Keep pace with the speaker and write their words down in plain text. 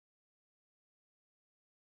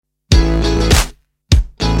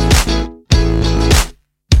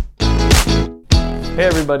Hey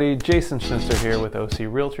everybody, Jason Schnitzer here with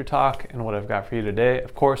OC Realtor Talk, and what I've got for you today,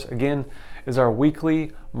 of course, again, is our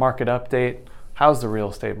weekly market update. How's the real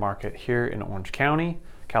estate market here in Orange County,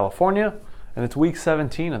 California? And it's week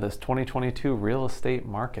 17 of this 2022 real estate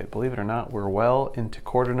market. Believe it or not, we're well into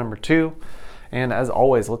quarter number 2. And as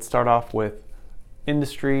always, let's start off with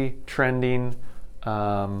industry trending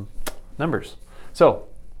numbers. So,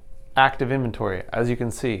 active inventory, as you can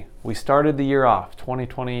see, we started the year off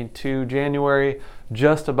 2022 January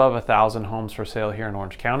just above 1,000 homes for sale here in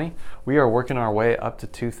Orange County. We are working our way up to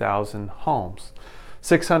 2,000 homes.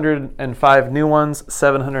 605 new ones,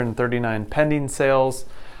 739 pending sales.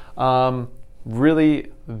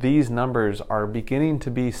 Really, these numbers are beginning to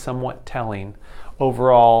be somewhat telling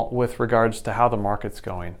overall with regards to how the market's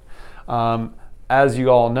going. As you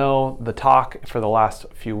all know, the talk for the last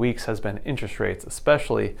few weeks has been interest rates,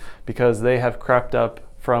 especially because they have crept up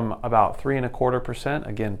from about 3.25%,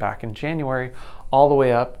 again back in January, all the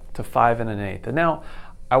way up to 5 1/8. And now,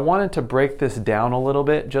 I wanted to break this down a little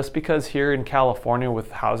bit just because here in California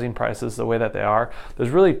with housing prices the way that they are,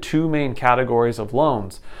 there's really two main categories of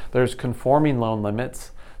loans. There's conforming loan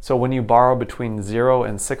limits. So when you borrow between $0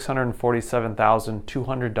 and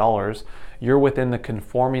 $647,200, you're within the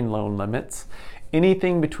conforming loan limits.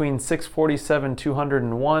 Anything between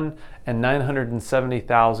 $647,201 and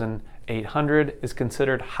 $970,800 is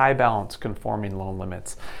considered high balance conforming loan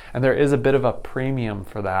limits. And there is a bit of a premium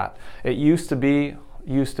for that. It used to be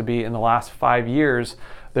in the last 5 years,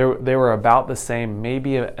 they were about the same,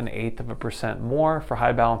 maybe 1/8% more for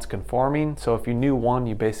high balance conforming. So if you knew one,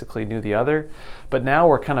 you basically knew the other. But now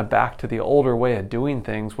we're kind of back to the older way of doing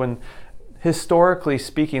things when historically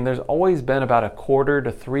speaking, there's always been about 1/4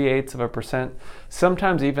 to 3/8%,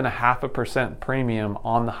 sometimes even 0.5% premium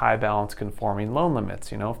on the high balance conforming loan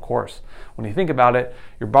limits. You know, of course, when you think about it,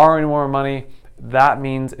 you're borrowing more money. That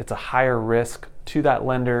means it's a higher risk to that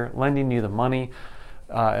lender lending you the money.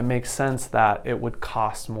 It makes sense that it would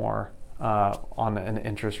cost more on an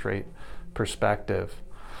interest rate perspective.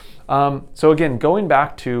 So again, going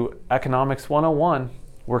back to Economics 101,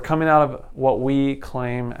 we're coming out of what we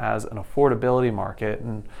claim as an affordability market.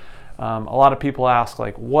 And a lot of people ask,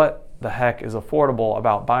 like, what the heck is affordable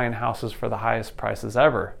about buying houses for the highest prices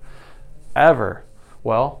ever?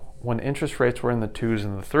 Well, when interest rates were in the 2s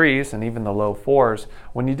and the 3s and even the low 4s,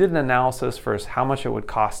 when you did an analysis for how much it would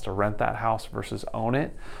cost to rent that house versus own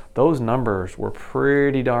it, those numbers were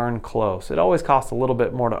pretty darn close. It always costs a little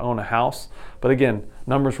bit more to own a house, but again,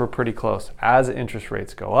 numbers were pretty close. As interest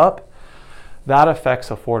rates go up, that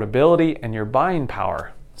affects affordability and your buying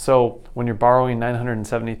power. So when you're borrowing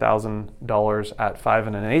 $970,000 at 5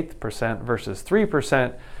 1/8% versus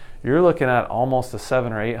 3%, you're looking at almost a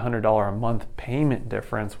 $700 or $800 a month payment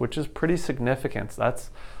difference, which is pretty significant.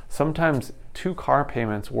 That's sometimes 2 car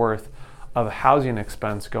payments worth of housing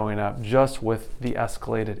expense going up just with the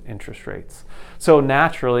escalated interest rates. So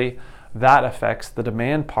naturally, that affects the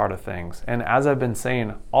demand part of things. And as I've been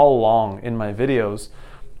saying all along in my videos,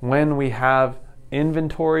 when we have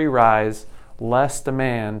inventory rise, less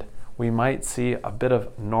demand, we might see a bit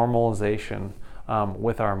of normalization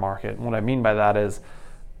with our market. And what I mean by that is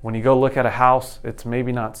when you go look at a house, it's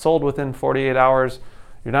maybe not sold within 48 hours,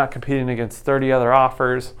 you're not competing against 30 other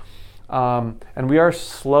offers, and we are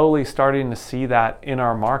slowly starting to see that in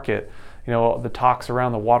our market. You know, the talks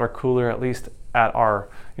around the water cooler, at least at our,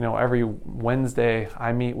 every Wednesday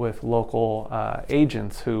I meet with local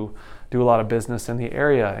agents who do a lot of business in the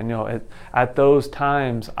area, and at those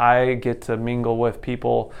times I get to mingle with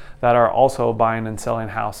people that are also buying and selling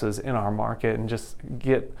houses in our market and just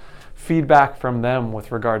get feedback from them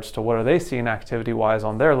with regards to what are they seeing activity wise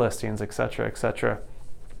on their listings, etc., etc.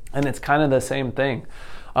 And it's kind of the same thing.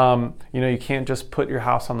 You can't just put your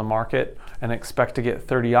house on the market and expect to get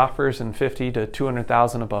 30 offers and 50 to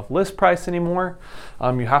 200,000 above list price anymore.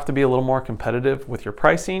 You have to be a little more competitive with your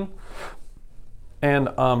pricing. And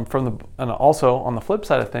also on the flip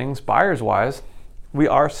side of things, buyers wise, we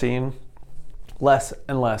are seeing less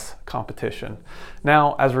and less competition.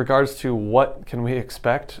 Now, as regards to what can we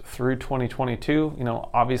expect through 2022,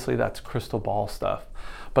 obviously that's crystal ball stuff.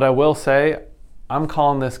 But I will say, I'm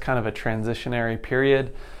calling this kind of a transitionary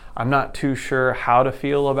period. I'm not too sure how to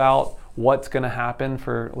feel about what's going to happen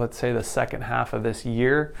for, let's say, the second half of this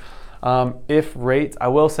year. If rates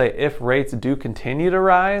do continue to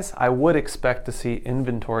rise, I would expect to see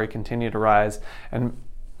inventory continue to rise and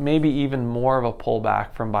maybe even more of a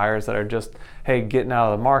pullback from buyers that are just, hey, getting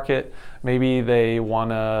out of the market. Maybe they want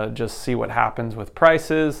to just see what happens with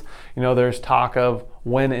prices. There's talk of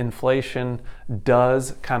when inflation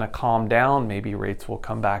does kind of calm down, maybe rates will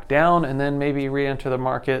come back down and then maybe re-enter the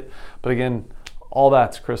market. But again, all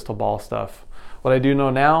that's crystal ball stuff. What I do know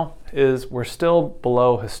now is we're still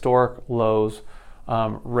below historic lows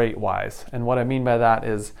rate-wise. And what I mean by that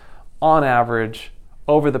is, on average,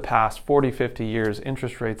 over the past 40, 50 years,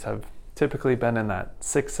 interest rates have typically been in that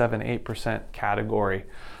 6, 7, 8% category.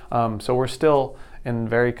 So we're still in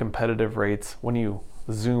very competitive rates when you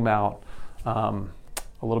zoom out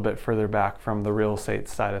a little bit further back from the real estate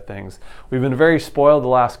side of things. We've been very spoiled the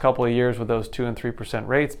last couple of years with those 2 and 3%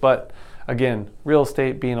 rates, but again, real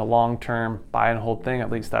estate being a long-term buy and hold thing,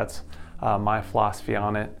 at least that's my philosophy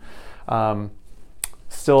on it.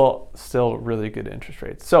 Still really good interest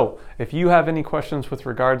rates. So if you have any questions with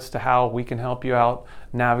regards to how we can help you out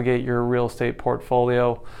navigate your real estate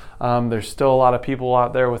portfolio, there's still a lot of people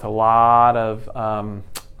out there with a lot of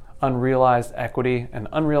unrealized equity, and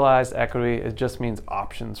unrealized equity, it just means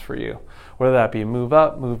options for you, whether that be move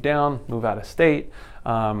up, move down, move out of state,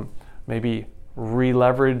 maybe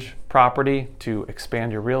re-leverage property to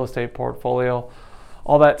expand your real estate portfolio,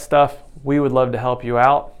 all that stuff. We would love to help you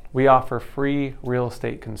out. We offer free real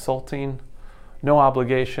estate consulting, no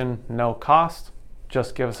obligation, no cost.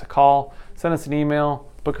 Just give us a call, send us an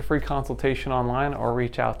email, book a free consultation online, or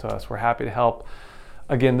reach out to us. We're happy to help.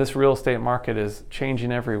 Again, this real estate market is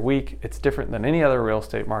changing every week. It's different than any other real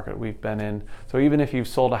estate market we've been in. So even if you've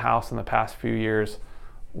sold a house in the past few years,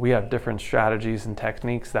 we have different strategies and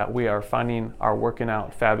techniques that we are finding are working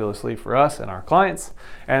out fabulously for us and our clients,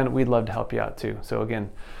 and we'd love to help you out too. So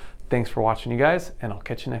again, thanks for watching, you guys, and I'll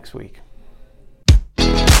catch you next week.